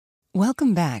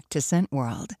Welcome back to Scent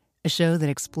World, a show that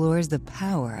explores the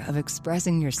power of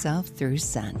expressing yourself through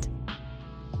scent.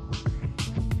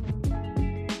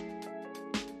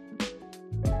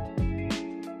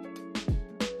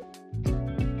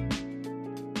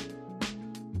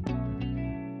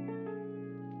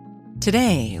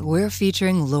 Today, we're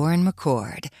featuring Lauren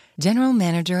McCord, General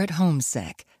Manager at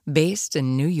Homesick, based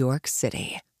in New York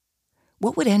City.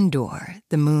 What would Endor,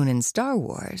 the moon in Star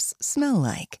Wars, smell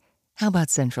like? How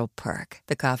about Central Perk,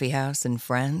 the coffee house and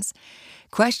Friends?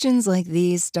 Questions like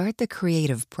these start the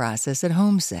creative process at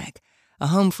Homesick, a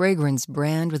home fragrance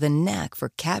brand with a knack for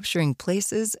capturing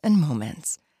places and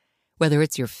moments. Whether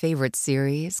it's your favorite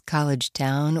series, college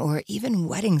town, or even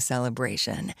wedding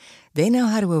celebration, they know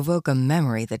how to evoke a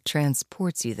memory that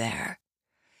transports you there.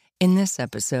 In this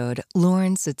episode,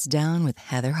 Lauren sits down with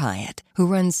Heather Hyatt, who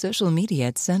runs social media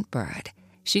at Scentbird.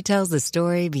 She tells the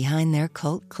story behind their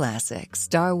cult classic,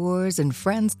 Star Wars and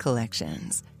Friends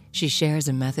collections. She shares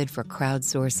a method for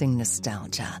crowdsourcing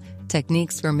nostalgia,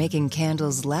 techniques for making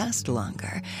candles last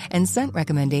longer, and scent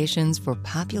recommendations for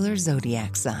popular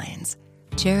zodiac signs.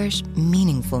 Cherish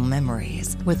meaningful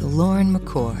memories with Lauren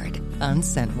McCord on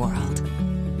Scent World.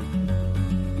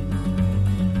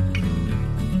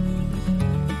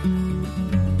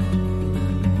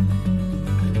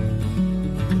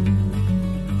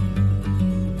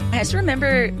 I just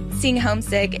remember seeing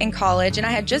Homesick in college, and I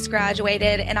had just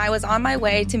graduated, and I was on my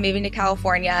way to moving to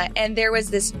California, and there was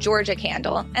this Georgia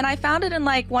candle, and I found it in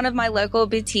like one of my local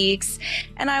boutiques,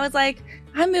 and I was like,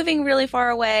 I'm moving really far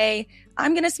away.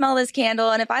 I'm going to smell this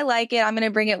candle, and if I like it, I'm going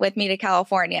to bring it with me to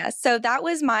California. So that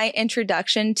was my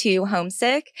introduction to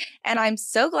Homesick, and I'm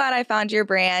so glad I found your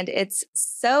brand. It's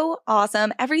so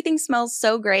awesome. Everything smells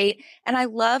so great, and I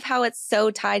love how it's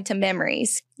so tied to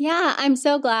memories. Yeah, I'm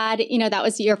so glad, that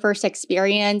was your first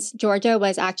experience. Georgia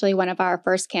was actually one of our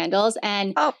first candles,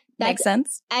 and makes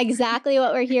sense. Exactly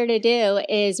what we're here to do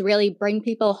is really bring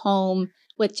people home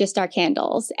with just our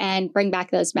candles and bring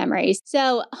back those memories.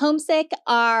 So Homesick,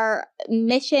 our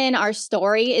mission, our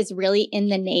story is really in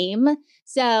the name.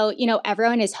 So,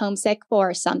 everyone is homesick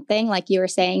for something. Like you were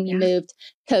saying, you moved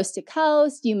coast to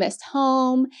coast, you missed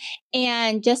home.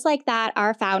 And just like that,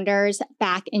 our founders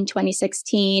back in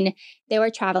 2016, they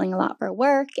were traveling a lot for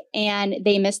work and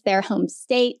they missed their home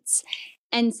states.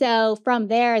 And so from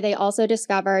there, they also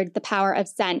discovered the power of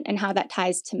scent and how that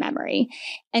ties to memory.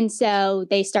 And so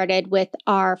they started with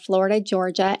our Florida,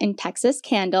 Georgia, and Texas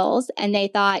candles. And they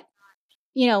thought,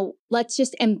 let's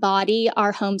just embody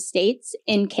our home states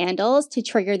in candles to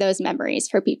trigger those memories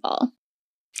for people.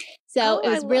 So it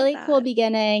was really cool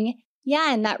beginning.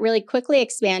 Yeah. And that really quickly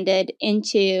expanded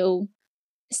into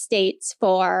states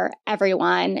for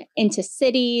everyone, into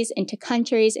cities, into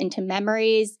countries, into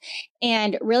memories,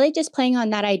 and really just playing on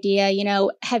that idea.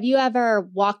 Have you ever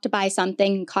walked by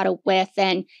something and caught a whiff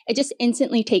and it just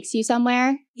instantly takes you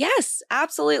somewhere? Yes,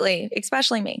 absolutely.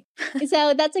 Especially me.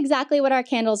 So that's exactly what our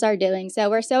candles are doing. So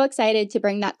we're so excited to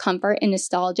bring that comfort and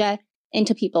nostalgia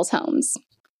into people's homes.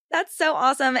 That's so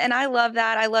awesome. And I love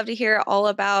that. I love to hear all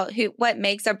about what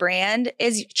makes a brand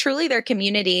is truly their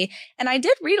community. And I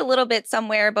did read a little bit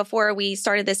somewhere before we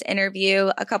started this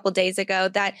interview a couple days ago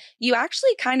that you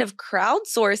actually kind of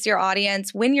crowdsource your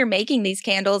audience when you're making these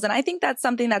candles. And I think that's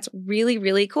something that's really,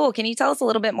 really cool. Can you tell us a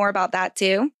little bit more about that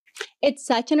too? It's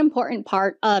such an important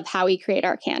part of how we create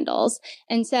our candles.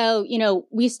 And so,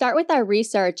 we start with our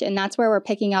research, and that's where we're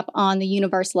picking up on the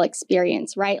universal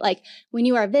experience, right? Like when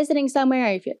you are visiting somewhere,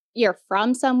 or if you're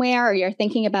from somewhere, or you're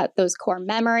thinking about those core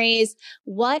memories,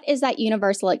 what is that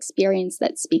universal experience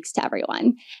that speaks to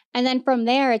everyone? And then from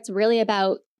there, it's really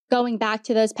about going back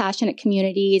to those passionate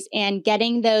communities and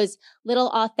getting those little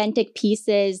authentic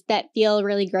pieces that feel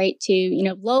really great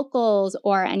to, locals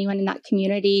or anyone in that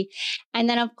community. And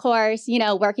then, of course,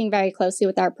 working very closely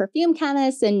with our perfume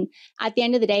chemists. And at the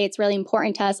end of the day, it's really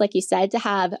important to us, like you said, to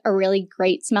have a really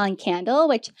great smelling candle,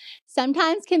 which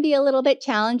sometimes can be a little bit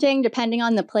challenging depending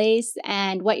on the place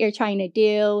and what you're trying to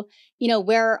do.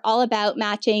 We're all about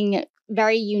matching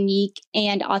very unique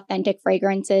and authentic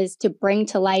fragrances to bring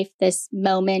to life this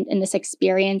moment and this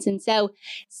experience. And so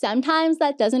sometimes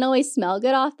that doesn't always smell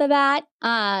good off the bat,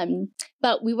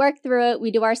 but we work through it.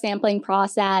 We do our sampling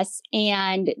process,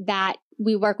 and that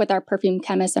we work with our perfume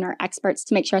chemists and our experts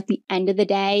to make sure at the end of the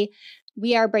day,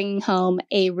 we are bringing home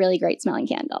a really great smelling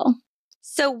candle.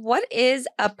 So what is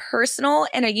a personal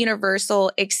and a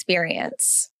universal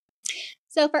experience?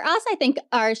 So for us, I think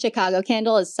our Chicago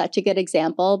candle is such a good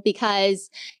example because,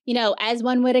 as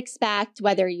one would expect,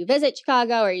 whether you visit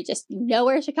Chicago or you just know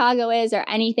where Chicago is or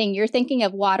anything, you're thinking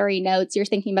of watery notes, you're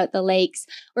thinking about the lakes.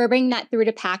 We're bringing that through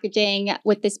to packaging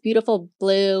with this beautiful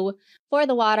blue for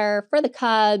the water, for the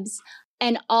Cubs,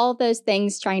 and all those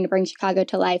things trying to bring Chicago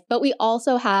to life. But we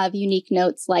also have unique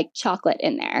notes like chocolate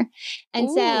in there.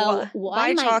 And so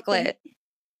why chocolate?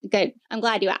 Good. I'm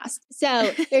glad you asked.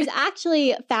 So there's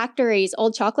actually factories,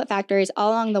 old chocolate factories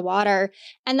all along the water.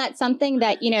 And that's something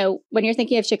that, when you're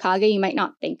thinking of Chicago, you might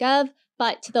not think of,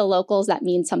 but to the locals, that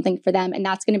means something for them. And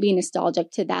that's going to be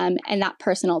nostalgic to them and that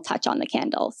personal touch on the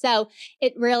candle. So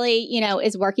it really,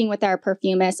 is working with our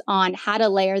perfumist on how to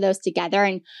layer those together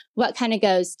and what kind of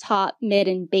goes top, mid,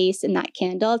 and base in that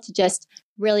candle to just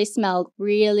really smell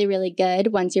really, really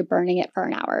good once you're burning it for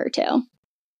an hour or two.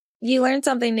 You learn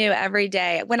something new every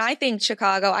day. When I think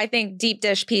Chicago, I think deep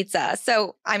dish pizza.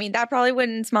 So, that probably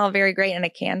wouldn't smell very great in a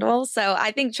candle. So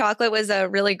I think chocolate was a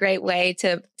really great way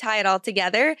to tie it all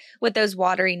together with those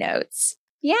watery notes.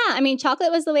 Yeah,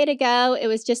 chocolate was the way to go. It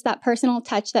was just that personal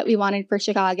touch that we wanted for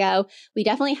Chicago. We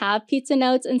definitely have pizza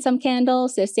notes in some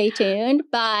candles, so stay tuned,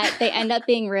 but they end up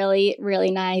being really,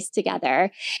 really nice together.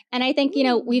 And I think,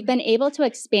 we've been able to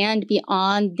expand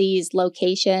beyond these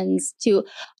locations to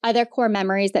other core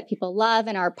memories that people love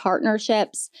and our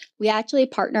partnerships. We actually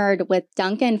partnered with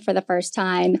Dunkin' for the first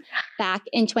time back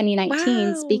in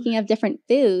 2019, speaking of different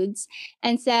foods.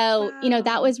 And so,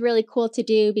 that was really cool to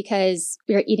do because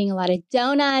we were eating a lot of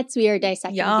donuts. We are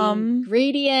dissecting the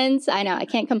ingredients. I know, I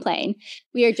can't complain.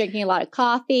 We are drinking a lot of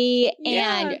coffee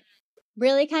and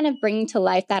really kind of bringing to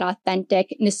life that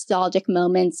authentic, nostalgic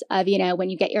moments of, when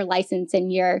you get your license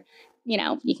and you're,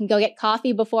 you can go get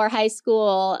coffee before high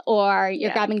school or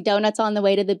you're grabbing donuts on the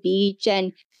way to the beach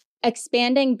and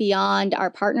expanding beyond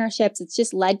our partnerships. It's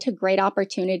just led to great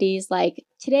opportunities like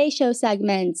Today Show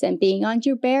segments and being on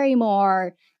Drew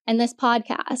Barrymore and this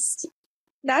podcast.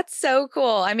 That's so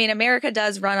cool. America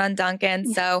does run on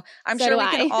Dunkin', so I'm sure we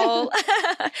can all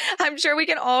I'm sure we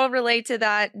can all relate to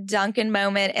that Dunkin'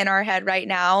 moment in our head right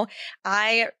now.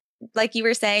 Like you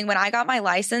were saying, when I got my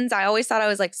license, I always thought I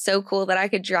was like so cool that I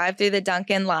could drive through the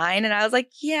Dunkin' line. And I was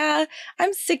like, yeah,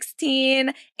 I'm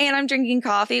 16 and I'm drinking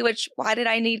coffee, which why did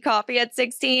I need coffee at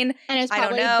 16? And it's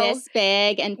probably this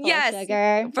big and full of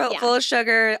sugar. Full of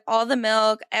sugar, all the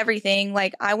milk, everything.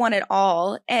 Like I want it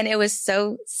all. And it was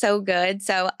so, so good.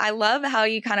 So I love how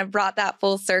you kind of brought that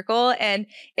full circle. And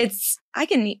I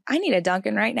need a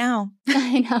Dunkin' right now.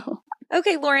 I know.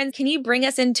 Okay, Lauren, can you bring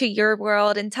us into your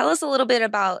world and tell us a little bit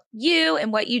about you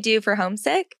and what you do for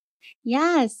Homesick?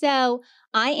 Yeah, so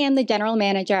I am the general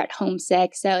manager at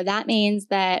Homesick. So that means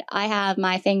that I have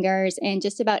my fingers in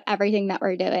just about everything that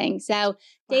we're doing. So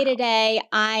day to day,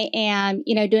 I am,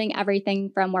 doing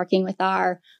everything from working with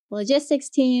our logistics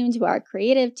team to our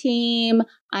creative team.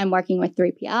 I'm working with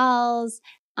 3PLs.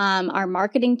 Our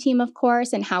marketing team, of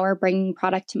course, and how we're bringing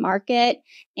product to market,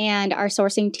 and our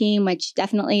sourcing team, which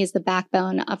definitely is the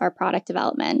backbone of our product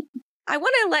development. I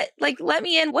want to let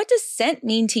me in. What does scent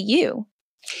mean to you?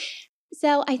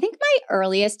 So I think my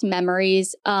earliest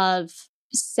memories of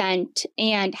scent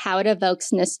and how it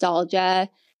evokes nostalgia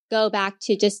go back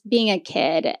to just being a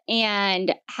kid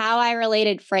and how I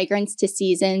related fragrance to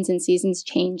seasons and seasons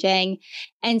changing.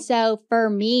 And so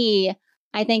for me,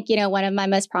 I think, one of my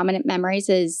most prominent memories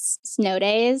is snow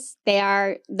days. They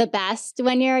are the best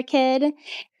when you're a kid.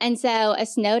 And so a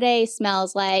snow day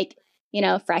smells like,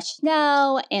 fresh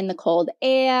snow and the cold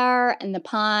air and the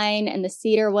pine and the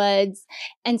cedar woods.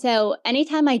 And so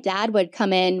anytime my dad would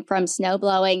come in from snow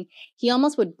blowing, he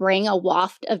almost would bring a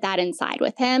waft of that inside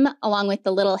with him, along with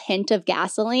the little hint of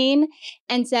gasoline.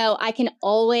 And so I can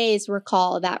always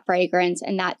recall that fragrance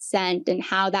and that scent and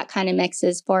how that kind of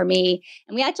mixes for me.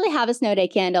 And we actually have a snow day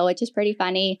candle, which is pretty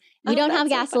funny. We don't have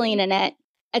gasoline in it.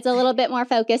 It's a little bit more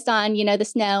focused on, the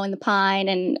snow and the pine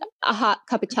and a hot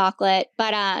cup of chocolate.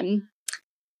 But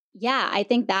yeah, I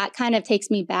think that kind of takes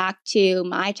me back to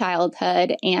my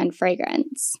childhood and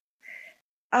fragrance.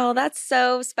 Oh, that's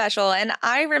so special. And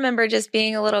I remember just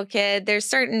being a little kid. There's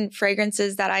certain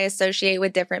fragrances that I associate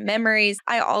with different memories.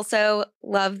 I also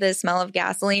love the smell of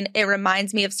gasoline. It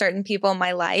reminds me of certain people in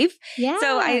my life. Yeah.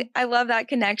 So I love that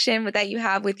connection that you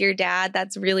have with your dad.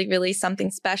 That's really, really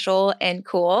something special and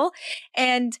cool.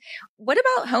 And what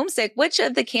about Homesick? Which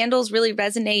of the candles really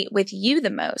resonate with you the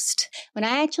most? When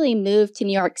I actually moved to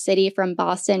New York City from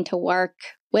Boston to work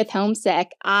with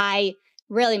Homesick, I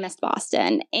really missed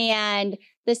Boston. And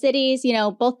the cities,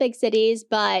 both big cities,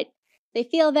 but They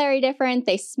feel very different.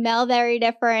 They smell very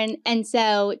different. And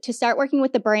so to start working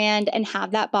with the brand and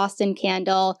have that Boston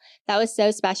candle, that was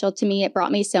so special to me. It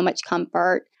brought me so much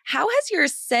comfort. How has your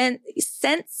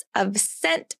sense of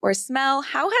scent or smell,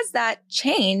 how has that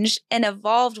changed and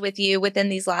evolved with you within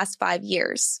these last 5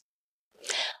 years?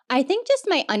 I think just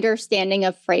my understanding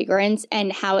of fragrance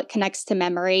and how it connects to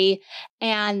memory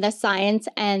and the science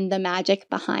and the magic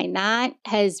behind that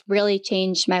has really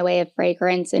changed my way of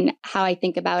fragrance and how I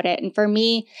think about it. And for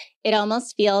me, it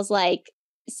almost feels like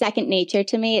second nature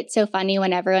to me. It's so funny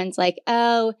when everyone's like,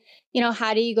 oh,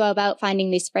 how do you go about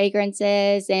finding these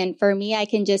fragrances? And for me, I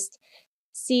can just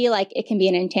see like it can be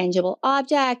an intangible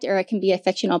object or it can be a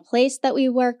fictional place that we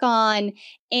work on.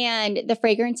 And the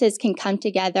fragrances can come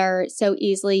together so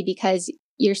easily because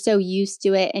you're so used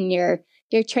to it and you're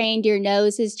trained, your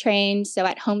nose is trained. So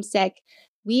at Homesick,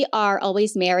 we are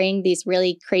always marrying these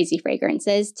really crazy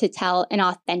fragrances to tell an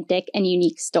authentic and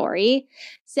unique story.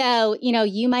 So,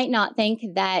 you might not think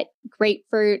that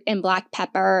grapefruit and black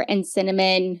pepper and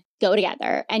cinnamon go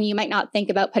together, and you might not think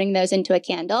about putting those into a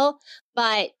candle,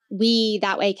 but we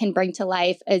that way can bring to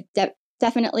life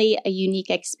definitely a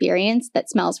unique experience that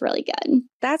smells really good.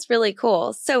 That's really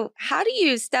cool. So how do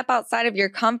you step outside of your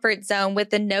comfort zone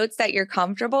with the notes that you're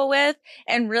comfortable with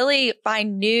and really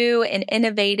find new and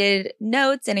innovative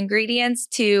notes and ingredients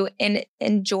to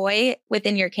enjoy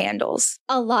within your candles?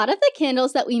 A lot of the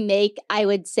candles that we make, I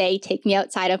would say, take me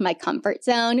outside of my comfort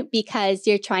zone because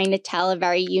you're trying to tell a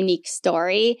very unique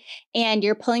story and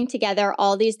you're pulling together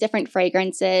all these different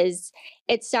fragrances.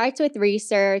 It starts with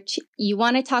research. You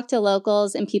want to talk to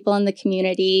locals and people in the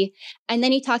community, and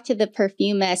then you talk to the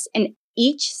perfumist. And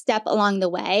each step along the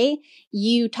way,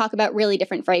 you talk about really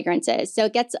different fragrances. So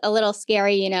it gets a little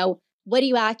scary, what do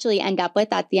you actually end up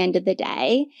with at the end of the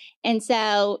day? And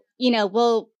so,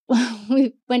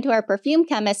 we went to our perfume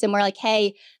chemist and we're like,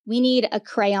 hey, we need a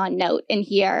crayon note in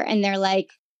here. And they're like,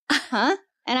 huh?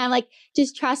 And I'm like,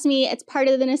 just trust me. It's part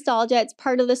of the nostalgia. It's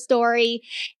part of the story.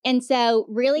 And so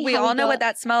really, we all know what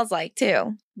that smells like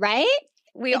too. Right?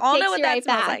 We all know what that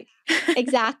smells like.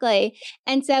 Exactly.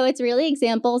 And so it's really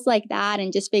examples like that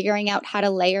and just figuring out how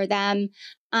to layer them,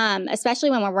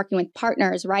 especially when we're working with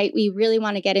partners, right? We really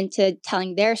want to get into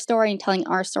telling their story and telling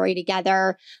our story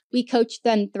together. We coach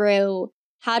them through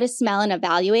how to smell and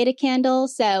evaluate a candle.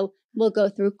 So we'll go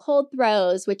through cold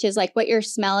throws, which is like what you're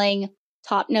smelling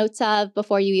top notes of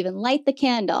before you even light the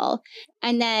candle.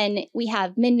 And then we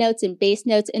have mid notes and base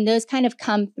notes, and those kind of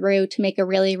come through to make a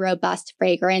really robust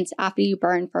fragrance after you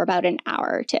burn for about an hour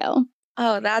or two.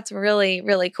 Oh, that's really,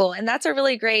 really cool. And that's a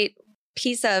really great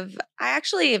piece of,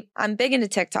 I'm big into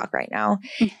TikTok right now.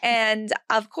 And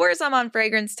of course I'm on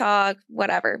Fragrance Talk,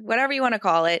 whatever you want to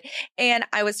call it. And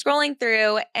I was scrolling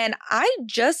through and I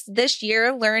just this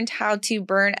year learned how to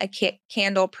burn a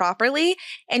candle properly.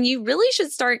 And you really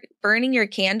should start burning your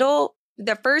candle.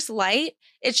 The first light,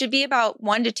 it should be about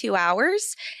 1 to 2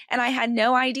 hours. And I had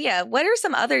no idea. What are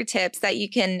some other tips that you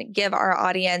can give our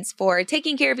audience for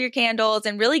taking care of your candles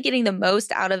and really getting the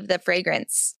most out of the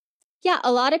fragrance? Yeah,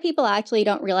 a lot of people actually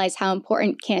don't realize how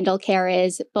important candle care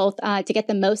is, both to get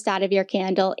the most out of your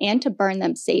candle and to burn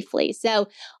them safely. So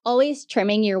always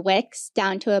trimming your wicks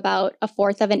down to about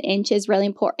 1/4 of an inch is really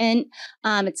important.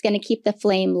 It's going to keep the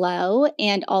flame low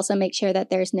and also make sure that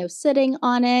there's no sooting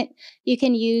on it. You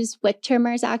can use wick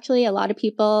trimmers, actually. A lot of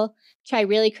people try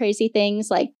really crazy things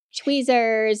like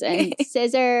tweezers and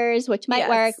scissors, which might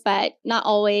work, but not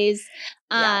always.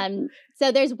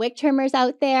 So there's wick trimmers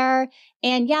out there.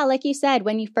 And yeah, like you said,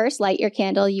 when you first light your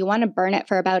candle, you want to burn it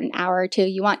for about an hour or two.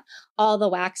 You want all the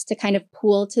wax to kind of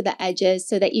pool to the edges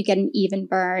so that you get an even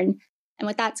burn. And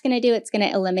what that's going to do, it's going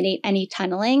to eliminate any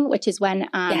tunneling, which is when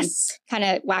kind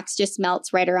of wax just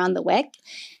melts right around the wick.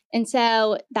 And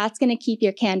so that's going to keep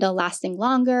your candle lasting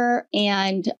longer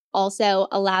and also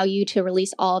allow you to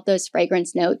release all of those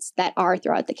fragrance notes that are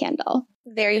throughout the candle.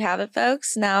 There you have it,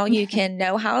 folks. Now you can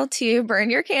know how to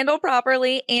burn your candle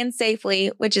properly and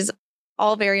safely, which is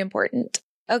all very important.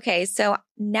 Okay, so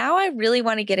now I really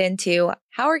want to get into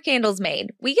how are candles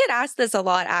made? We get asked this a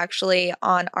lot actually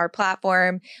on our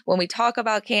platform. When we talk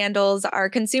about candles, our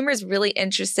consumers really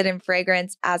interested in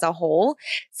fragrance as a whole.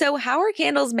 So how are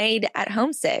candles made at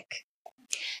Homesick?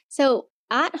 So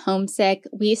at Homesick,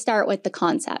 we start with the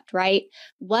concept, right?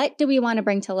 What do we want to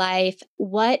bring to life?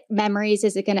 What memories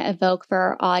is it going to evoke for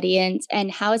our audience?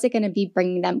 And how is it going to be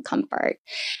bringing them comfort?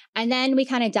 And then we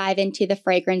kind of dive into the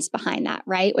fragrance behind that,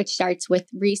 right? Which starts with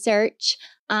research.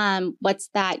 What's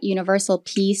that universal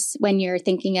piece when you're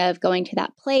thinking of going to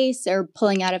that place or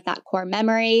pulling out of that core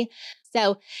memory?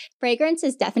 So fragrance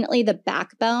is definitely the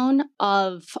backbone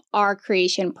of our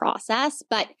creation process,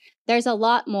 but there's a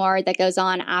lot more that goes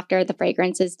on after the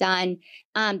fragrance is done.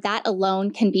 That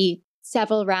alone can be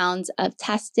several rounds of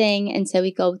testing. And so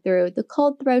we go through the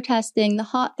cold throw testing, the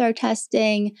hot throw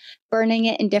testing, burning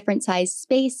it in different size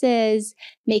spaces,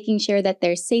 making sure that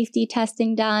there's safety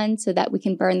testing done so that we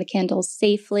can burn the candles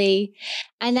safely.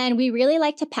 And then we really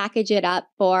like to package it up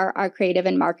for our creative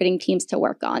and marketing teams to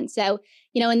work on. So,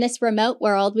 in this remote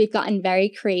world, we've gotten very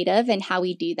creative in how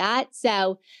we do that.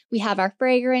 So we have our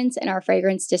fragrance and our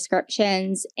fragrance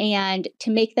descriptions. And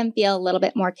to make them feel a little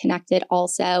bit more connected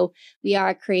also, we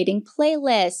are creating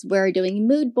playlists. We're doing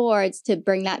mood boards to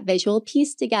bring that visual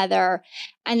piece together.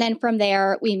 And then from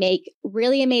there, we make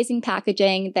really amazing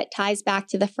packaging that ties back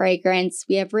to the fragrance.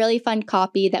 We have really fun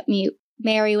copy that we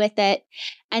marry with it.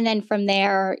 And then from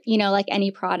there, like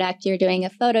any product, you're doing a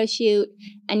photo shoot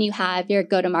and you have your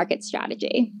go-to-market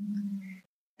strategy.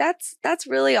 That's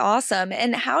really awesome.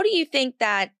 And how do you think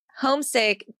that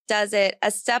Homesick does it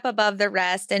a step above the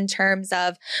rest in terms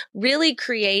of really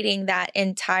creating that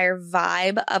entire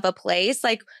vibe of a place?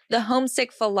 Like the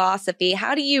Homesick philosophy,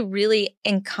 how do you really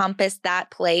encompass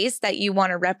that place that you want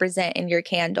to represent in your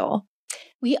candle?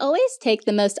 We always take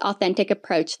the most authentic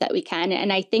approach that we can.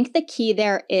 And I think the key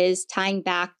there is tying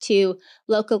back to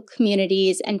local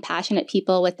communities and passionate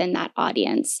people within that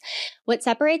audience. What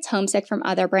separates Homesick from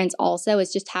other brands also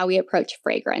is just how we approach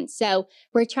fragrance. So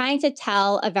we're trying to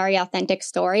tell a very authentic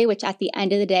story, which at the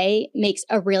end of the day makes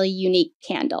a really unique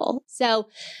candle. So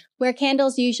where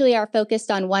candles usually are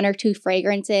focused on one or two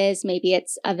fragrances, maybe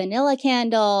it's a vanilla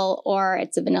candle or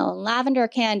it's a vanilla and lavender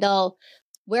candle,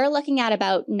 we're looking at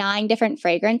about 9 different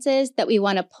fragrances that we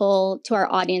want to pull to our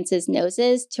audience's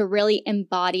noses to really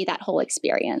embody that whole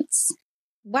experience.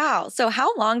 Wow. So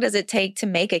how long does it take to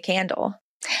make a candle?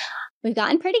 We've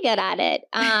gotten pretty good at it.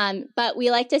 But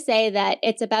we like to say that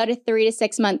it's about a 3 to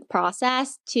 6 month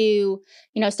process to,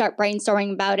 start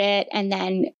brainstorming about it and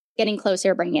then getting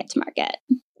closer, bringing it to market.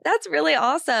 That's really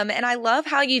awesome. And I love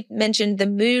how you mentioned the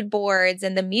mood boards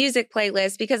and the music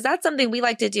playlist, because that's something we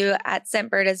like to do at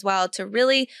Scentbird as well to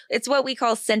really, it's what we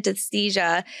call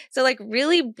synesthesia. So like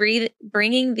really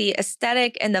bringing the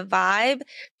aesthetic and the vibe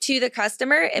to the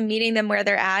customer and meeting them where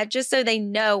they're at, just so they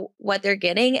know what they're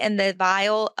getting and the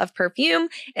vial of perfume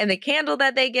and the candle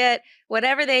that they get,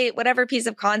 whatever piece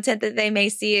of content that they may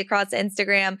see across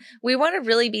Instagram. We want to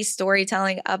really be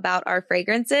storytelling about our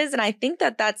fragrances. And I think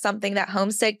that that's something that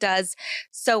Homesick does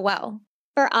so well.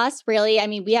 For us, really,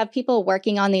 we have people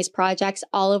working on these projects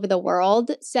all over the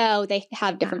world. So they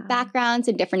have different backgrounds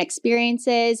and different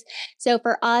experiences. So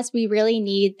for us, we really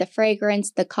need the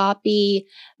fragrance, the copy,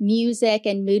 music,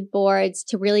 and mood boards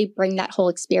to really bring that whole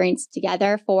experience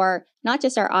together for not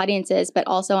just our audiences, but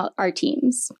also our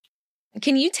teams.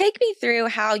 Can you take me through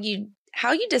how you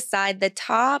decide the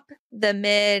top, the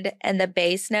mid, and the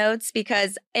base notes?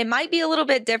 Because it might be a little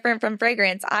bit different from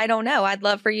fragrance. I don't know. I'd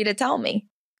love for you to tell me.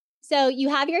 So you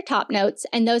have your top notes,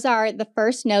 and those are the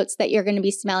first notes that you're going to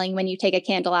be smelling when you take a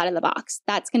candle out of the box.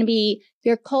 That's going to be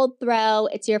your cold throw.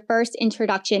 It's your first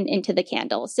introduction into the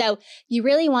candle. So you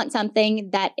really want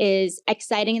something that is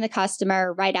exciting the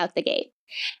customer right out the gate.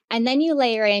 And then you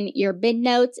layer in your mid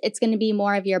notes. It's going to be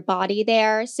more of your body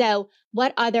there. So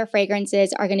what other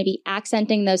fragrances are going to be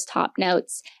accenting those top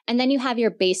notes? And then you have your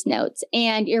base notes,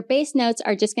 and your base notes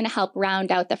are just going to help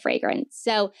round out the fragrance.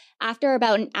 So after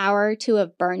about an hour or two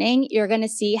of burning, you're going to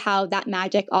see how that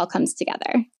magic all comes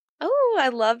together. Oh, I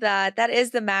love that. That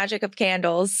is the magic of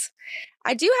candles.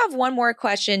 I do have one more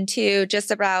question too,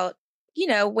 just about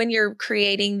when you're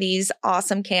creating these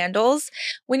awesome candles,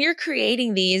 when you're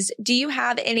creating these, do you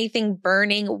have anything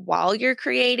burning while you're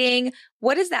creating?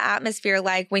 What is the atmosphere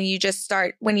like when you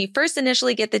first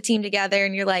initially get the team together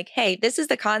and you're like, hey, this is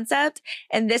the concept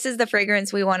and this is the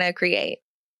fragrance we want to create?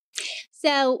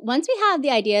 So once we have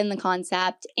the idea and the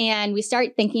concept and we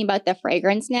start thinking about the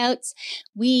fragrance notes,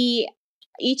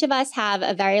 each of us have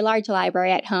a very large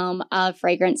library at home of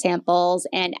fragrance samples,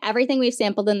 and everything we've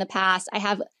sampled in the past, I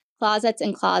have closets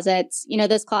and closets,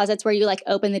 those closets where you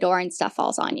open the door and stuff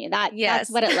falls on you. That's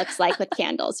what it looks like with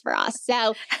candles for us.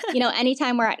 So,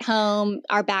 anytime we're at home,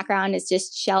 our background is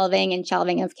just shelving and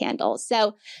shelving of candles.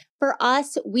 So for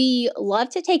us, we love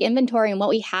to take inventory on what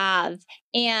we have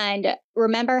and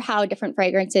remember how different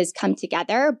fragrances come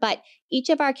together. But each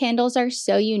of our candles are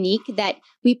so unique that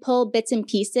we pull bits and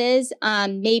pieces,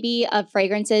 maybe of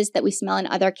fragrances that we smell in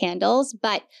other candles.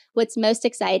 But what's most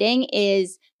exciting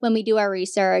is when we do our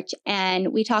research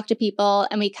and we talk to people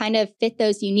and we kind of fit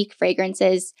those unique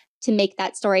fragrances to make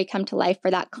that story come to life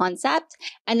for that concept,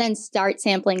 and then start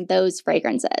sampling those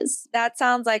fragrances. That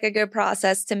sounds like a good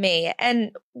process to me.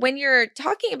 And when you're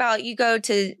talking about you go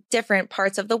to different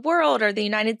parts of the world or the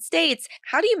United States,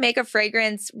 how do you make a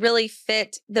fragrance really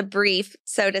fit the brief,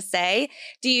 so to say?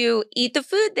 Do you eat the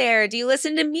food there? Do you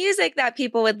listen to music that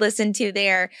people would listen to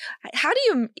there? How do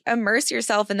you immerse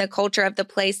yourself in the culture of the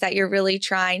place that you're really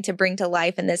trying to bring to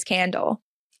life in this candle?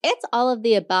 It's all of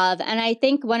the above. And I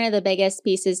think one of the biggest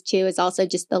pieces too is also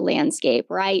just the landscape,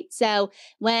 right? So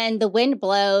when the wind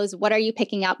blows, what are you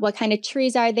picking up? What kind of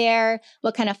trees are there?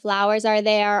 What kind of flowers are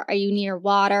there? Are you near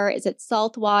water? Is it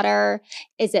salt water?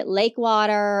 Is it lake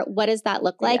water? What does that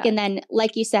look like? Yeah. And then,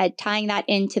 like you said, tying that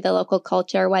into the local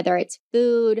culture, whether it's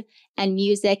food and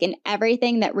music and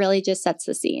everything that really just sets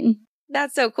the scene.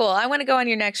 That's so cool. I want to go on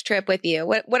your next trip with you.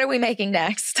 What are we making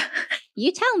next?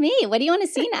 You tell me. What do you want to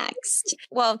see next?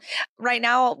 Well, right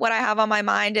now, what I have on my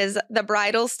mind is the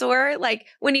bridal store. Like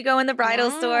when you go in the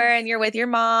bridal store and you're with your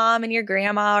mom and your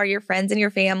grandma or your friends and your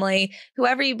family,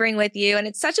 whoever you bring with you. And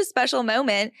it's such a special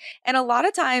moment. And a lot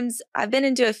of times I've been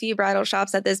into a few bridal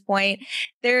shops at this point.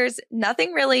 There's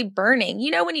nothing really burning.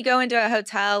 You know, when you go into a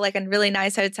hotel, like a really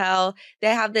nice hotel,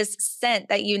 they have this scent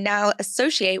that you now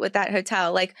associate with that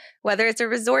hotel. Like whether it's a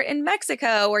resort in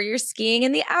Mexico or you're skiing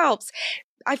in the Alps.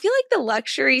 I feel like the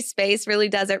luxury space really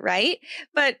does it right.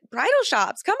 But bridal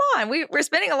shops, come on. We're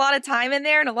spending a lot of time in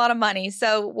there and a lot of money.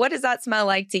 So what does that smell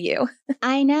like to you?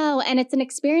 I know. And it's an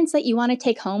experience that you want to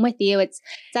take home with you. It's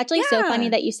actually so funny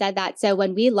that you said that. So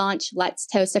when we launched Let's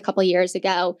Toast a couple years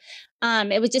ago,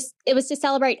 it was to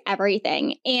celebrate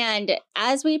everything. And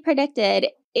as we predicted,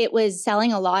 it was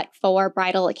selling a lot for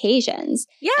bridal occasions.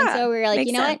 Yeah. And so we were like,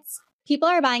 you know what? People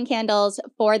are buying candles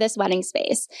for this wedding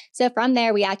space. So from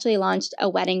there, we actually launched a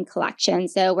wedding collection.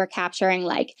 So we're capturing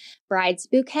like bride's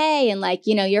bouquet and like,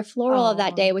 you know, your floral of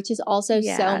that day, which is also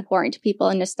so important to people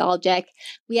and nostalgic.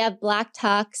 We have black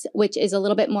tux, which is a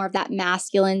little bit more of that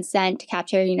masculine scent to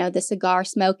capture, you know, the cigar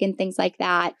smoke and things like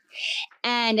that.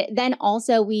 And then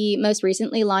also we most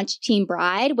recently launched Team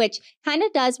Bride, which kind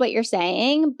of does what you're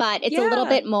saying, but it's a little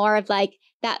bit more of like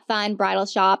that fun bridal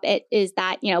shop. It is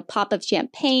that, you know, pop of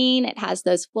champagne. It has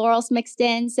those florals mixed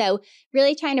in. So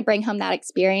really trying to bring home that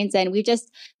experience. And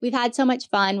we've had so much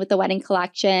fun with the wedding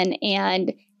collection,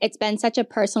 and it's been such a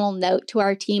personal note to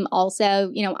our team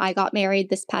also. You know, I got married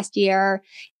this past year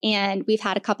and we've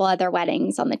had a couple other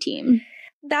weddings on the team.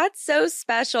 That's so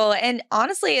special. And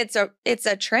honestly, it's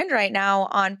a trend right now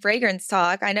on fragrance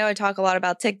talk. I know I talk a lot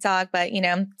about TikTok, but you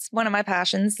know, it's one of my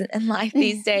passions in life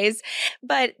these days.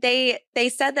 But they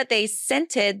said that they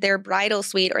scented their bridal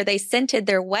suite or they scented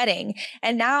their wedding.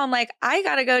 And now I'm like, I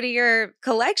got to go to your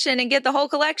collection and get the whole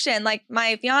collection. Like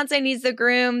my fiance needs the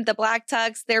groom, the black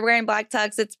tux. They're wearing black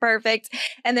tux. It's perfect.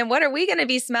 And then what are we going to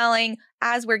be smelling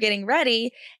as we're getting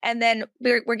ready? And then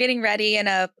we're getting ready in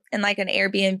like an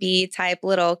Airbnb type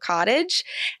little cottage.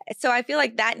 So I feel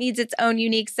like that needs its own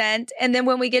unique scent. And then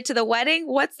when we get to the wedding,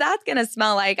 what's that going to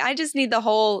smell like? I just need the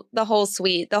whole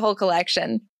suite, the whole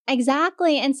collection.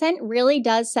 Exactly. And scent really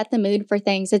does set the mood for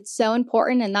things. It's so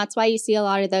important. And that's why you see a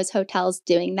lot of those hotels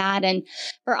doing that. And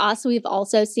for us, we've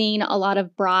also seen a lot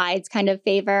of brides kind of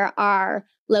favor our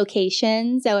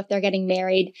location. So if they're getting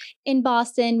married in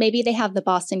Boston, maybe they have the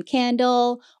Boston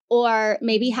candle, or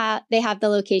maybe they have the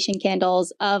location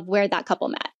candles of where that couple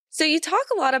met. So you talk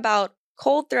a lot about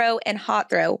cold throw and hot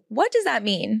throw. What does that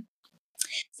mean?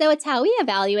 So it's how we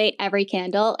evaluate every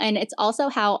candle, and it's also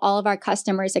how all of our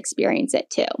customers experience it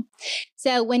too.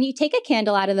 So when you take a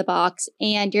candle out of the box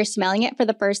and you're smelling it for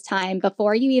the first time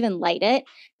before you even light it,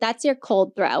 that's your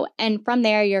cold throw. And from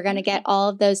there, you're going to get all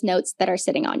of those notes that are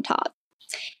sitting on top.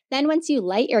 Then once you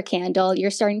light your candle,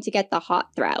 you're starting to get the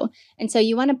hot throw. And so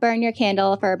you want to burn your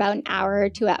candle for about an hour or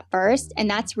two at first. And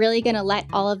that's really going to let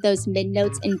all of those mid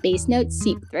notes and base notes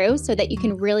seep through so that you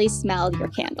can really smell your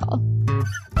candle.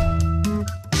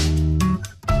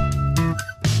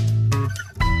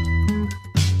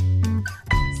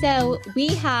 So we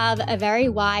have a very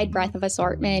wide breadth of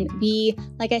assortment. We,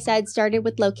 like I said, started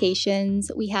with locations.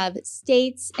 We have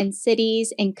states and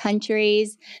cities and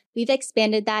countries. We've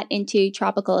expanded that into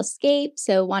tropical escape,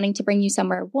 so wanting to bring you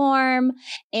somewhere warm,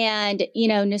 and, you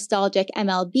know, nostalgic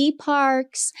MLB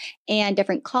parks and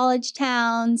different college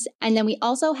towns. And then we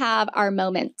also have our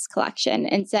moments collection.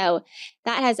 And so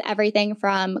that has everything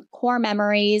from core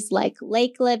memories like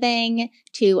lake living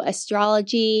to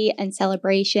astrology and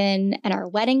celebration, and our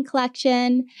wedding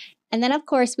collection. And then, of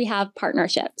course, we have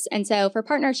partnerships. And so for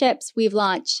partnerships, we've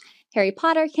launched Harry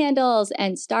Potter candles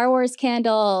and Star Wars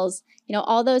candles, you know,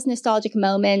 all those nostalgic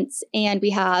moments. And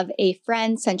we have a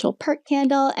Friends Central Perk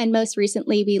candle. And most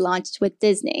recently, we launched with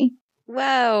Disney.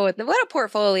 Whoa, what a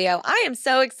portfolio. I am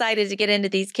so excited to get into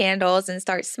these candles and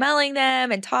start smelling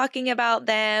them and talking about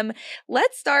them.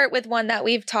 Let's start with one that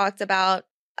we've talked about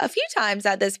a few times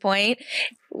at this point.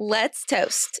 Let's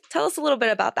Toast. Tell us a little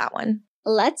bit about that one.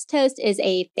 Let's Toast is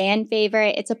a fan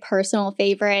favorite. It's a personal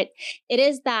favorite. It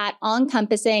is that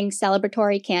all-encompassing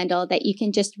celebratory candle that you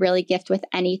can just really gift with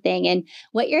anything. And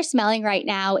what you're smelling right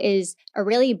now is a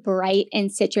really bright and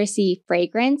citrusy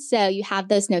fragrance. So you have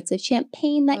those notes of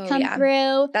champagne that come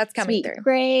through. That's coming sweet through.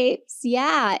 Grapes.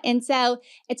 Yeah. And so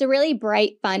it's a really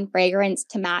bright, fun fragrance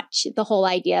to match the whole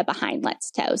idea behind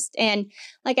Let's Toast. And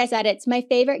like I said, it's my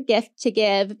favorite gift to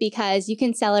give because you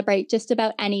can celebrate just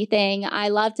about anything. I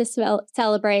love to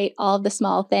celebrate all of the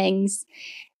small things.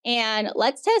 And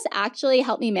Let's Toast actually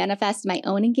helped me manifest my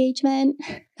own engagement.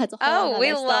 That's a whole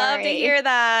we story. love to hear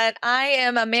that. I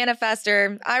am a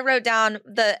manifester. I wrote down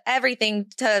everything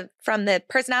from the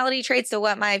personality traits to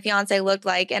what my fiance looked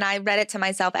like, and I read it to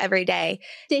myself every day.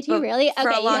 Did he really? For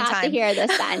Okay, a long you have time. to hear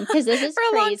this then, because this is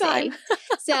For a long crazy. time.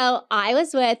 So I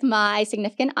was with my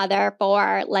significant other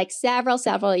for like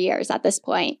several years at this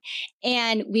point,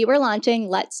 and we were launching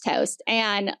Let's Toast.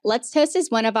 And Let's Toast is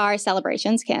one of our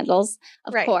celebrations candles,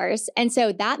 of course. And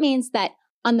so that means that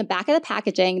on the back of the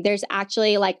packaging, there's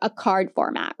actually like a card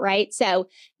format, right? So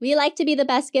we like to be the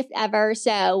best gift ever.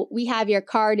 So we have your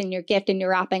card and your gift and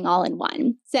your wrapping all in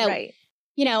one. So,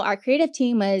 you know, our creative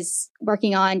team was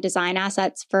working on design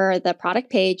assets for the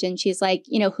product page. And she's like,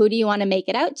 you know, who do you want to make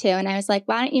it out to? And I was like,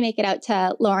 why don't you make it out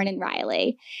to Lauren and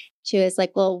Riley? She was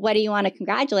like, well, what do you want to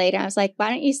congratulate? And I was like, why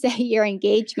don't you say your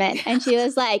engagement? And she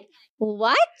was like,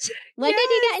 what? When did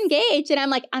you get engaged? And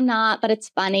I'm like, I'm not, but it's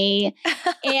funny.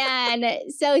 And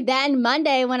so then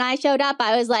Monday when I showed up,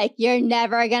 I was like, you're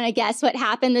never going to guess what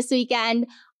happened this weekend.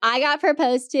 I got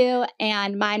proposed to,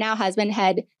 and my now husband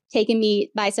had taken me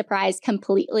by surprise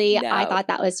completely. No. I thought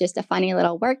that was just a funny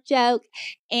little work joke.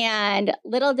 And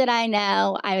little did I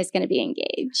know I was going to be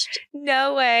engaged.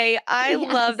 No way. I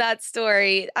love that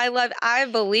story. I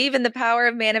believe in the power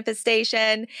of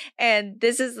manifestation. And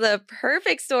this is the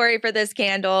perfect story for this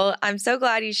candle. I'm so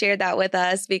glad you shared that with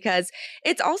us because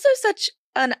it's also such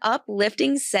an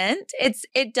uplifting scent.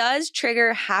 It does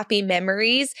trigger happy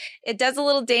memories. It does a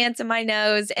little dance in my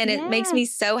nose and it makes me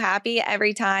so happy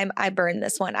every time I burn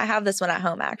this one. I have this one at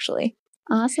home actually.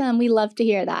 Awesome. We love to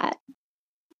hear that.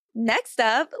 Next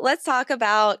up, let's talk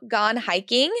about Gone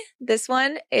Hiking. This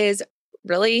one is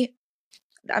really,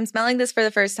 I'm smelling this for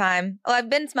the first time. Well, I've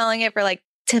been smelling it for like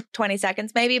 20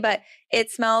 seconds maybe, but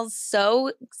it smells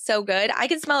so good. I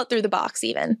can smell it through the box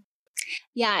even.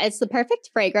 Yeah, it's the perfect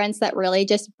fragrance that really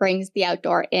just brings the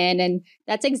outdoor in. And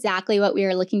that's exactly what we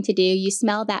were looking to do. You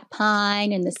smell that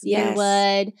pine and the cedar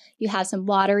wood. You have some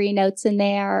watery notes in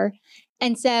there.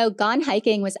 And so Gone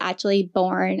Hiking was actually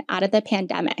born out of the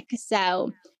pandemic.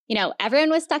 So, you know,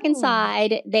 everyone was stuck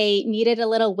inside. They needed a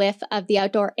little whiff of the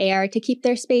outdoor air to keep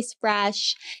their space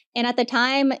fresh. And at the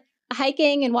time,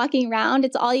 hiking and walking around,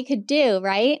 it's all you could do,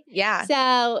 right? Yeah.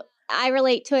 So I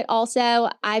relate to it also.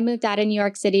 I moved out of New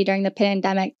York City during the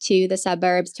pandemic to the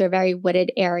suburbs, to a very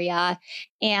wooded area.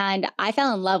 And I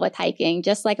fell in love with hiking,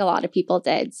 just like a lot of people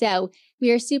did. So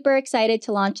we are super excited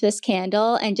to launch this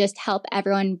candle and just help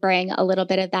everyone bring a little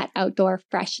bit of that outdoor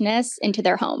freshness into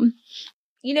their home.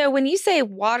 You know, when you say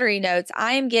watery notes,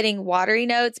 I am getting watery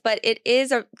notes, but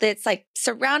it's like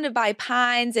surrounded by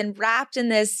pines and wrapped in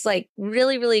this like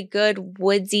really, really good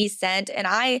woodsy scent. And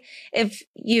if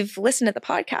you've listened to the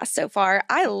podcast so far,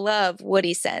 I love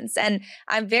woody scents and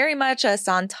I'm very much a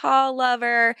Santal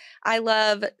lover. I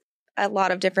love a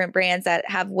lot of different brands that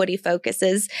have woody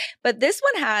focuses, but this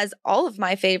one has all of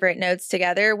my favorite notes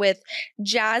together with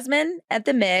jasmine at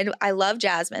the mid. I love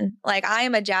jasmine. Like I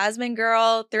am a jasmine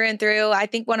girl through and through. I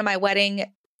think one of my wedding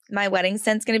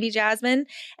scent's going to be jasmine.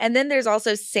 And then there's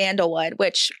also sandalwood,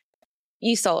 which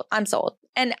I'm sold.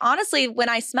 And honestly, when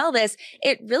I smell this,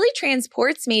 it really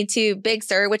transports me to Big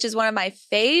Sur, which is one of my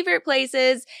favorite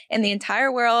places in the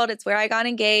entire world. It's where I got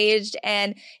engaged.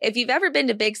 And if you've ever been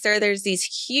to Big Sur, there's these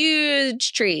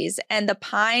huge trees and the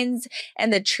pines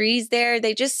and the trees there,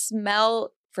 they just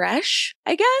smell fresh,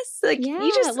 I guess. Like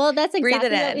you just well, that's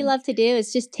exactly what we love to do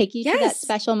is just take you to that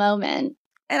special moment.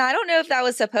 And I don't know if that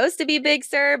was supposed to be Big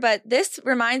Sur, but this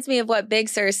reminds me of what Big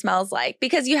Sur smells like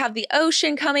because you have the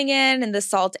ocean coming in and the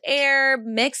salt air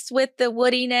mixed with the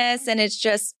woodiness. And it's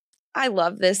just, I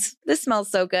love this. This smells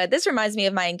so good. This reminds me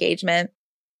of my engagement.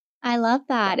 I love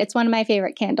that. It's one of my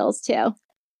favorite candles too.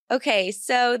 Okay,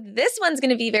 so this one's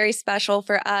going to be very special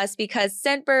for us because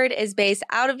Scentbird is based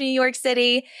out of New York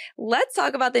City. Let's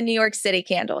talk about the New York City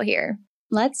candle here.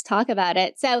 Let's talk about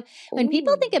it. So when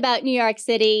people think about New York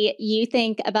City, you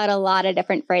think about a lot of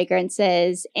different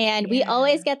fragrances. And we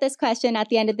always get this question at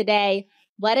the end of the day,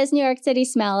 what does New York City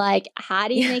smell like? How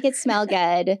do you make it smell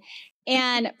good?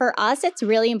 And for us, it's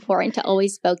really important to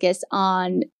always focus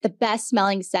on the best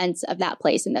smelling scents of that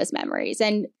place and those memories.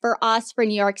 And for us, for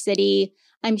New York City,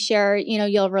 I'm sure,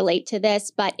 you'll relate to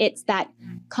this, but it's that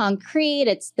concrete,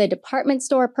 it's the department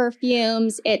store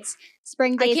perfumes, it's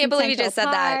spring days. I can't believe you Central just said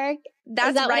Park. That's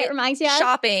Is that right. what it reminds you of?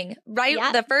 Shopping. Right.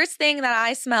 Yep. The first thing that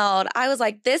I smelled, I was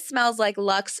like, this smells like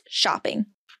luxe shopping.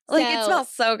 Like it smells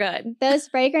so good. Those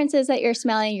fragrances that you're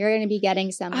smelling, you're going to be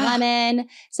getting some lemon,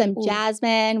 some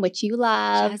jasmine, which you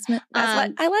love. Jasmine. That's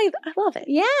what I like. I love it.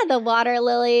 Yeah, the water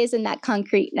lilies and that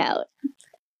concrete note.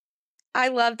 I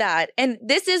love that. And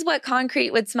this is what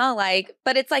concrete would smell like,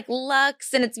 but it's like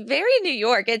luxe and it's very New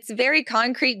York. It's very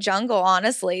concrete jungle,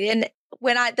 honestly. And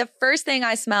the first thing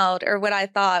I smelled or what I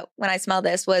thought when I smelled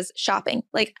this was shopping.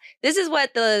 Like this is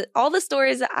what all the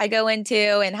stores I go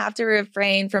into and have to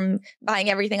refrain from buying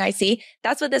everything I see.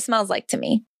 That's what this smells like to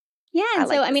me. Yeah.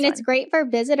 And it's great for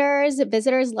visitors.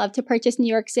 Visitors love to purchase New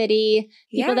York City.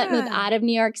 People that move out of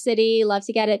New York City love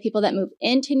to get it. People that move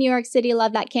into New York City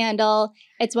love that candle.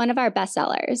 It's one of our best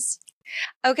sellers.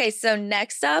 Okay, so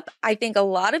next up, I think a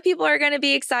lot of people are going to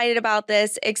be excited about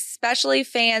this, especially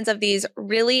fans of these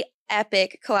really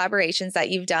epic collaborations that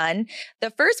you've done. The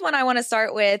first one I want to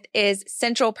start with is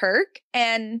Central Perk.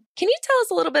 And can you tell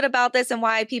us a little bit about this and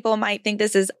why people might think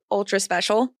this is ultra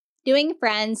special? Doing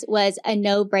Friends was a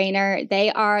no-brainer.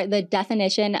 They are the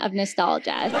definition of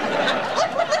nostalgia.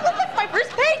 My first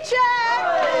paycheck!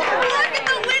 Look at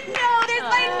the window! There's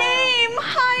my name!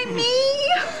 Hi,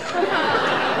 me!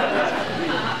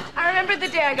 I remember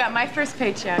the day I got my first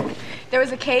paycheck. There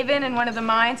was a cave-in in one of the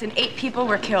mines and 8 people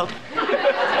were killed.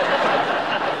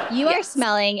 You are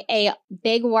smelling a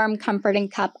big, warm, comforting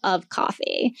cup of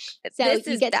coffee. So this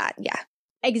is that, yeah.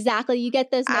 Exactly. You get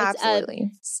those notes Absolutely. of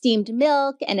steamed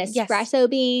milk and espresso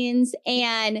beans.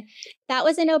 And that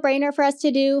was a no-brainer for us to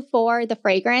do for the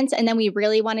fragrance. And then we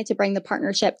really wanted to bring the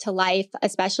partnership to life,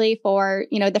 especially for,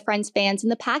 the Friends fans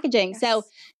and the packaging. Yes. So,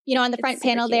 on the front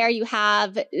panel there, you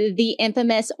have the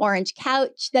infamous orange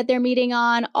couch that they're meeting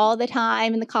on all the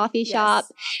time in the coffee shop.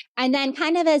 And then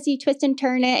kind of as you twist and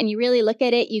turn it and you really look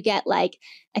at it, you get like,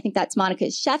 I think that's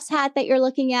Monica's chef's hat that you're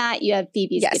looking at. You have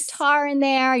Phoebe's guitar in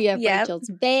there. You have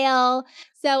Rachel's veil.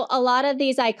 So a lot of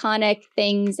these iconic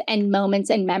things and moments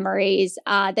and memories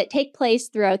that take place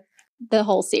throughout the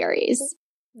whole series.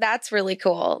 That's really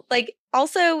cool. Like,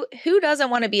 also, who doesn't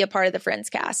want to be a part of the Friends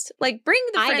cast? Like, bring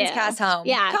the Friends cast home.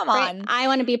 Yeah. Come on. I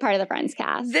want to be part of the Friends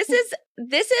cast. This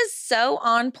is so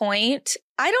on point.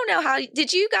 I don't know how,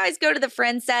 did you guys go to the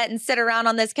Friends set and sit around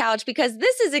on this couch? Because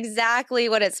this is exactly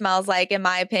what it smells like, in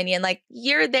my opinion. Like,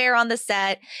 you're there on the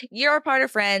set, you're a part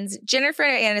of Friends, Jennifer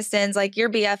Aniston's like your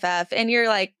BFF, and you're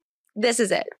like, this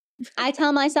is it. I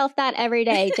tell myself that every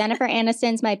day. Jennifer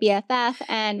Aniston's my BFF,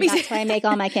 and that's why I make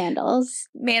all my candles.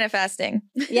 Manifesting.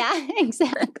 Yeah,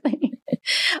 exactly.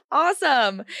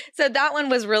 Awesome. So that one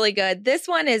was really good. This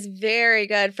one is very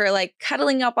good for like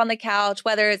cuddling up on the couch,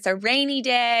 whether it's a rainy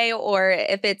day or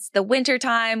if it's the winter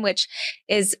time, which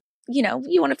is, you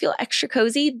want to feel extra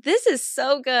cozy. This is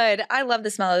so good. I love the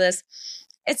smell of this.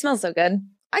 It smells so good.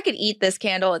 I could eat this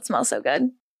candle. It smells so good.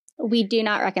 We do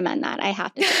not recommend that. I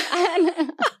have to say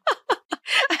that.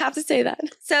 I have to say that.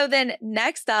 So then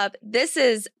next up, this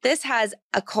has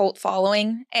a cult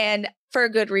following, and for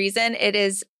a good reason. It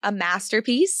is a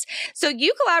masterpiece. So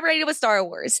you collaborated with Star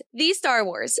Wars. The Star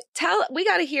Wars. We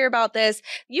got to hear about this.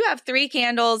 You have 3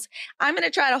 candles. I'm going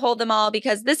to try to hold them all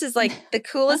because this is like the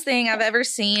coolest thing I've ever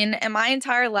seen in my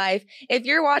entire life. If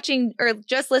you're watching or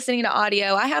just listening to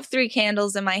audio, I have 3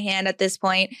 candles in my hand at this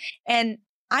point, and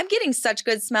I'm getting such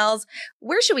good smells.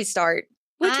 Where should we start?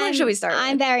 Which one should we start with?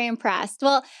 I'm very impressed.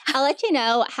 Well, I'll let you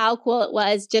know how cool it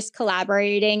was just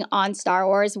collaborating on Star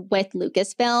Wars with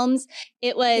Lucasfilms.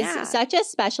 It was such a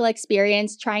special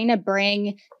experience trying to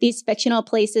bring these fictional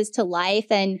places to life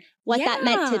and what that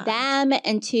meant to them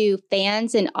and to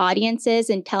fans and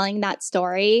audiences and telling that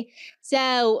story.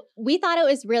 So we thought it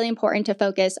was really important to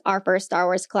focus our first Star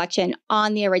Wars collection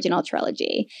on the original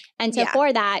trilogy. And so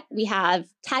for that, we have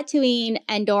Tatooine,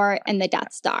 Endor, and the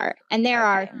Death Star. And there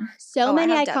are so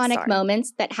many iconic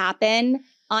moments that happen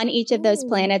on each of those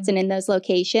planets and in those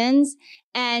locations.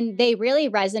 And they really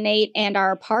resonate and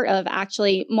are a part of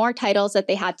actually more titles that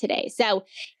they have today. So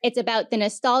it's about the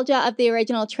nostalgia of the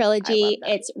original trilogy.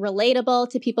 It's relatable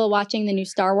to people watching the new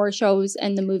Star Wars shows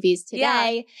and the movies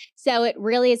today. So it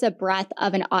really is a breadth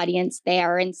of an audience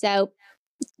there. And so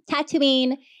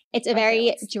Tatooine It's a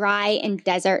very dry and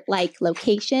desert-like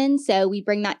location. So we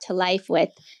bring that to life with,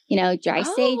 dry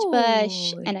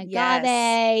sagebush and agave.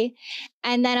 Yes.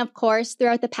 And then, of course,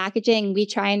 throughout the packaging, we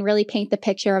try and really paint the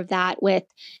picture of that with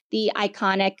the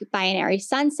iconic binary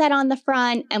sunset on the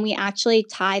front. And we actually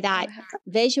tie that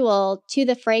visual to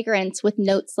the fragrance with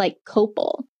notes like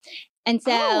copal. And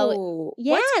so,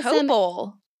 what's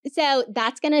copal? So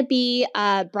that's going to be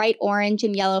a bright orange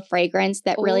and yellow fragrance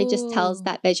that really just tells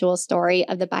that visual story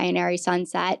of the binary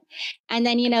sunset. And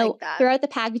then, throughout the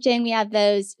packaging, we have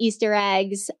those Easter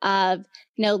eggs of,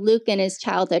 Luke in his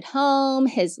childhood home,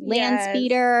 his land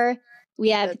speeder. We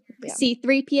have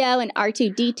C-3PO and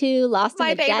R2-D2 lost in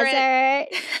the desert.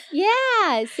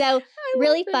 Yeah. So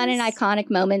really fun and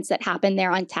iconic moments that happen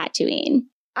there on Tatooine.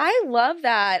 I love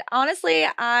that. Honestly,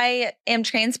 I am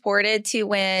transported to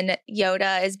when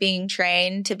Yoda is being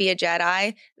trained to be a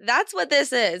Jedi. That's what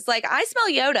this is. Like, I smell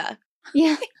Yoda.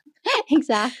 Yeah,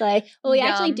 exactly. Well, we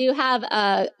actually do have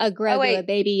a Grogu, a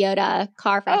baby Yoda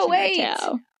car freshener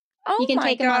too. Oh, you can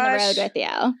take him on the road with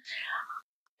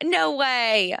you. No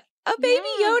way. A baby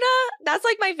Yoda? That's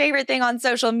like my favorite thing on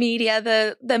social media,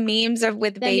 the memes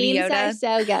with baby Yoda. The memes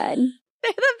are so good.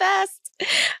 They're the best.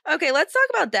 Okay, let's talk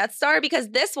about Death Star, because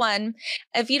this one,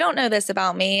 if you don't know this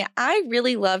about me, I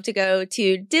really love to go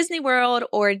to Disney World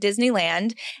or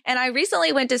Disneyland. And I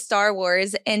recently went to Star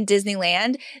Wars in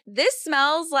Disneyland. This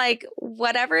smells like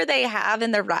whatever they have in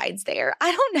the rides there.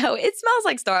 I don't know. It smells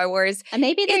like Star Wars. And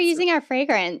maybe they're using our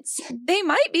fragrance. They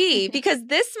might be, because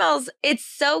this smells, it's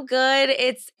so good.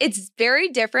 It's very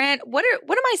different. What am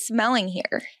I smelling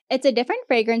here? It's a different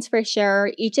fragrance for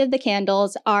sure. Each of the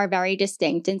candles are very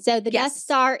distinct. And so the Death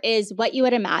Star is what you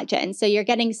would imagine. So you're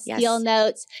getting steel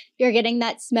notes, you're getting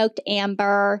that smoked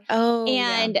amber.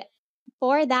 And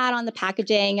for that on the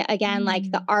packaging, again,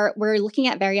 like the art, we're looking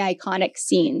at very iconic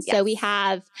scenes. So we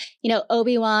have,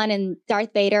 Obi-Wan and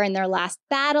Darth Vader in their last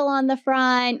battle on the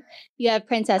front. You have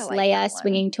Princess Leia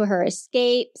swinging to her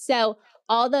escape. So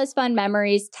all those fun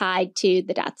memories tied to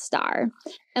the Death Star.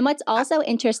 And what's also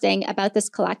interesting about this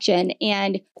collection,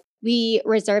 and we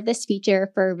reserve this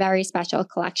feature for very special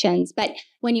collections, but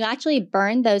when you actually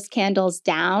burn those candles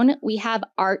down, we have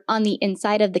art on the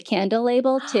inside of the candle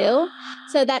label too.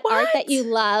 So that art that you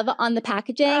love on the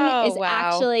packaging is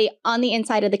actually on the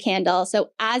inside of the candle.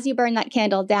 So as you burn that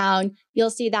candle down,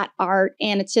 you'll see that art,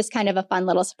 and it's just kind of a fun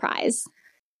little surprise.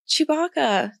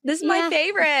 Chewbacca. This is my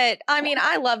favorite. I mean,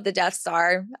 I love the Death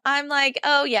Star. I'm like,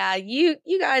 oh yeah, you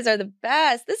guys are the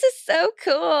best. This is so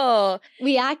cool.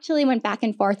 We actually went back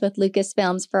and forth with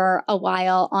Lucasfilms for a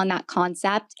while on that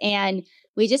concept, and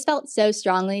we just felt so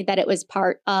strongly that it was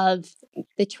part of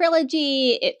the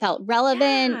trilogy. It felt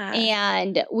relevant,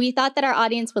 and we thought that our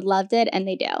audience would love it, and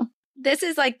they do. This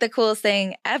is like the coolest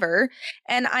thing ever.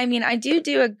 And I mean, I do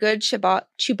a good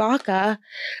Chewbacca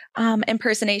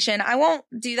impersonation. I won't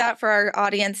do that for our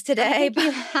audience today. But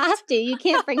you have to. You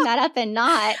can't bring that up and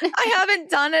not. I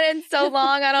haven't done it in so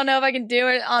long. I don't know if I can do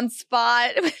it on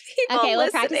spot with people Okay, we'll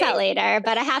listening. practice that later,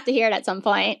 but I have to hear it at some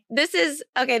point. This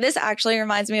actually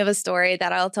reminds me of a story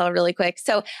that I'll tell really quick.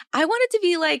 So I wanted to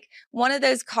be like one of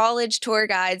those college tour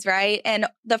guides, right? And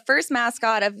the first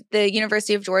mascot of the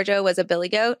University of Georgia was a billy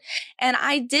goat. And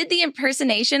I did the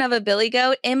impersonation of a billy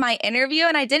goat in my interview,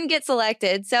 and I didn't get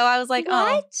selected. So I was like,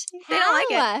 what? They don't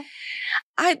like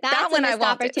it. That's a missed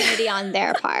opportunity on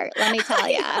their part, let me tell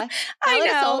you. I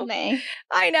know. Sold me.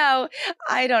 I know.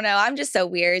 I don't know. I'm just so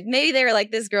weird. Maybe they were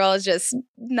like, this girl is just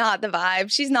not the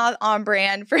vibe. She's not on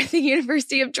brand for the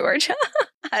University of Georgia.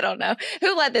 I don't know.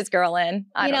 Who let this girl in?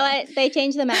 You know what? They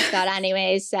changed the mascot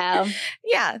anyways, so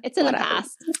yeah, it's in the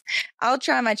past. I'll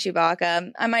try my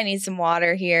Chewbacca. I might need some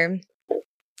water here.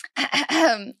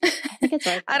 I think it's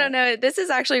like I don't know. This is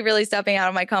actually really stepping out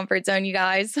of my comfort zone, you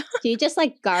guys. Do you just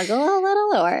like gargle a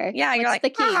little, or yeah, you're like the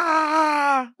key?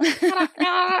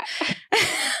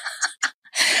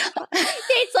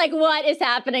 It's like, what is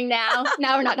happening now?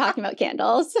 Now we're not talking about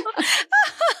candles.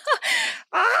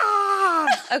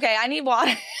 Okay, I need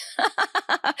water.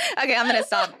 Okay, I'm going to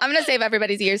stop. I'm going to save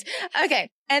everybody's ears. Okay,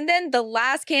 and then the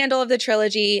last candle of the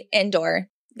trilogy, Indoor.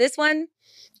 This one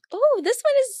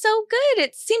is so good.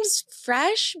 It seems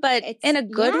fresh, but in a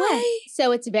good way.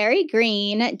 So it's very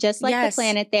green, just like the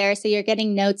planet there. So you're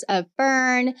getting notes of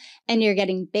fern, and you're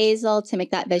getting basil to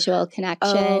make that visual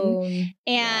connection.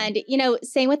 And,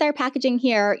 same with our packaging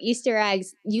here, Easter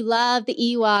eggs. You love the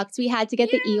Ewoks. We had to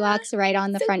get the Ewoks right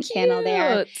on the front panel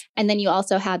there. And then you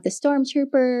also have the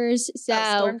Stormtroopers. So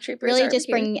Stormtroopers really just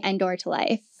bringing Endor to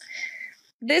life.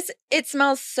 It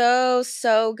smells so,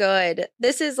 so good.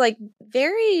 This is like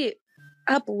very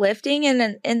uplifting in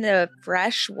the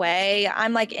fresh way.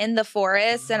 I'm like in the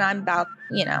forest and I'm about,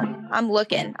 I'm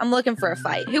looking for a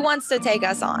fight. Who wants to take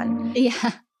us on?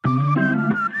 Yeah.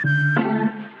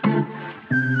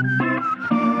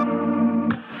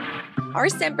 Our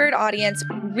Scentbird audience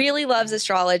really loves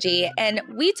astrology, and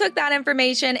we took that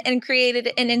information and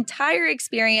created an entire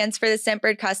experience for the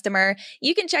Scentbird customer.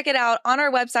 You can check it out on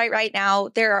our website right now.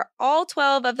 There are all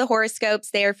 12 of the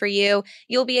horoscopes there for you.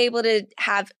 You'll be able to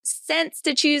have scents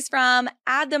to choose from,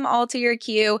 add them all to your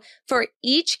queue, for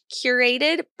each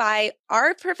curated by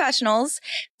our professionals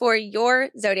for your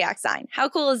zodiac sign. How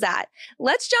cool is that?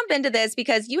 Let's jump into this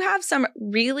because you have some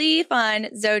really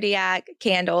fun zodiac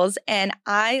candles, and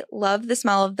I love the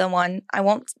smell of the one. I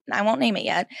won't name it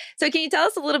yet. So can you tell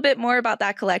us a little bit more about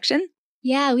that collection?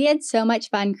 Yeah, we had so much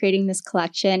fun creating this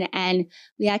collection, and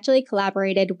we actually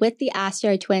collaborated with the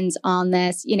Astro Twins on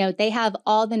this. They have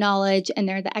all the knowledge and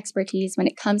they're the expertise when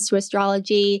it comes to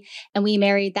astrology. And we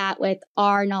married that with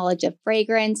our knowledge of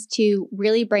fragrance to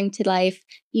really bring to life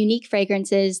unique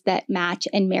fragrances that match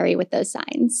and marry with those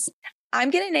signs. I'm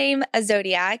going to name a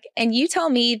zodiac and you tell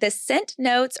me the scent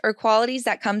notes or qualities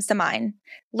that comes to mind.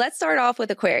 Let's start off with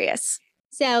Aquarius.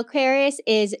 So Aquarius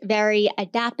is very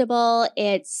adaptable.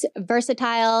 It's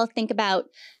versatile. Think about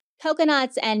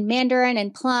coconuts and mandarin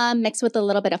and plum mixed with a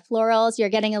little bit of florals. You're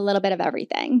getting a little bit of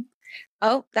everything.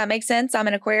 Oh, that makes sense. I'm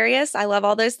an Aquarius. I love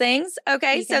all those things.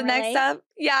 Okay, so next up,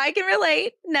 I can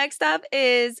relate. Next up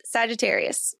is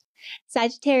Sagittarius.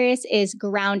 Sagittarius is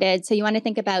grounded. So you want to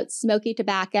think about smoky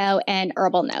tobacco and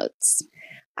herbal notes.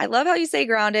 I love how you say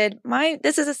grounded.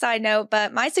 This is a side note,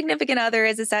 but my significant other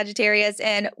is a Sagittarius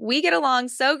and we get along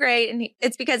so great. And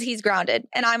it's because he's grounded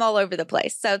and I'm all over the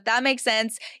place. So that makes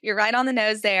sense. You're right on the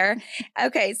nose there.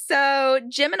 Okay. So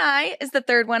Gemini is the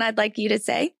third one I'd like you to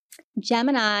say.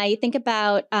 Gemini, think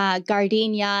about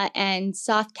gardenia and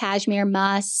soft cashmere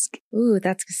musk. Ooh,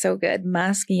 that's so good.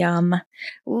 Musk, yum.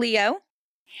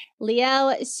 Leo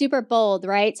is super bold,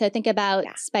 right? So think about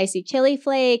spicy chili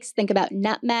flakes, think about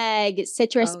nutmeg,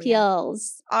 citrus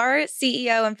peels. Yeah. Our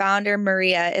CEO and founder,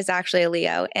 Maria, is actually a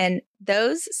Leo, and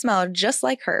those smell just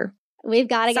like her. We've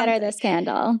got to get her this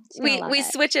candle. We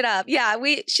switch it up. Yeah,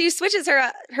 she switches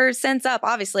her scents up,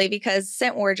 obviously, because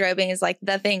scent wardrobing is like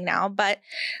the thing now. But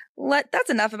that's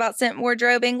enough about scent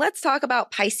wardrobing. Let's talk about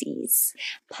Pisces.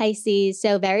 Pisces,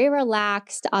 so very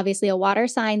relaxed. Obviously, a water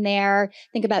sign there.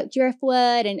 Think about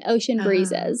driftwood and ocean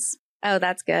breezes. Oh,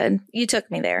 that's good. You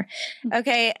took me there.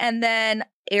 Okay, and then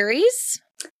Aries.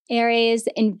 Aries,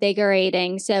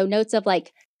 invigorating. So notes of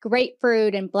like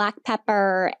grapefruit and black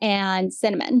pepper and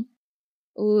cinnamon.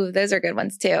 Ooh, those are good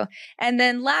ones too. And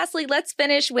then lastly, let's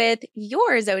finish with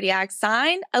your zodiac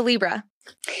sign, a Libra.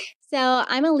 So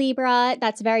I'm a Libra.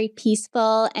 That's very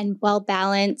peaceful and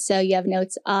well-balanced. So you have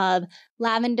notes of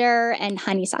lavender and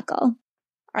honeysuckle.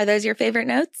 Are those your favorite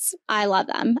notes? I love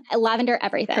them. Lavender,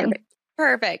 everything.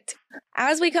 Perfect.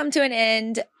 As we come to an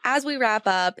end, as we wrap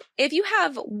up, if you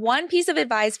have one piece of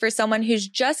advice for someone who's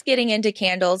just getting into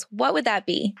candles, what would that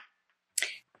be?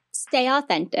 Stay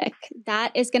authentic.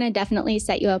 That is going to definitely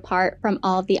set you apart from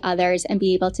all of the others and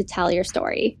be able to tell your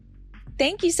story.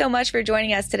 Thank you so much for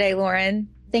joining us today, Lauren.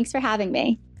 Thanks for having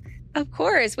me. Of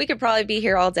course, we could probably be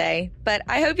here all day, but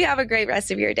I hope you have a great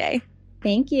rest of your day.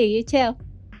 Thank you. You too.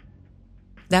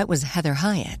 That was Heather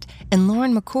Hyatt and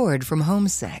Lauren McCord from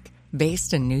Homesick,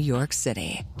 based in New York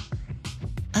City.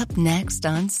 Up next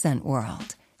on Scent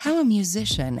World, how a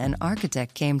musician and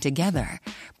architect came together,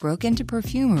 broke into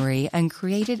perfumery, and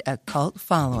created a cult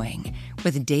following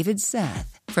with David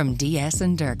Seth from DS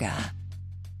and Durga.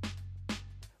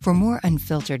 For more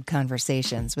unfiltered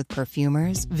conversations with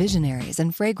perfumers, visionaries,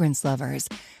 and fragrance lovers,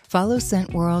 follow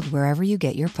Scent World wherever you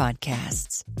get your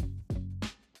podcasts.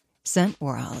 Scent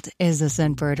World is a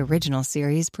Scentbird original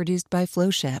series produced by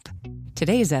Flowship.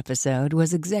 Today's episode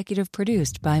was executive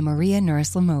produced by Maria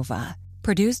Nuraslamova,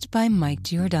 produced by Mike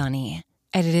Giordani,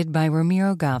 edited by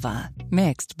Ramiro Gava,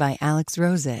 mixed by Alex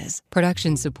Roses,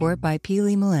 production support by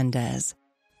Pili Melendez.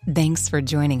 Thanks for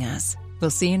joining us. We'll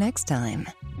see you next time.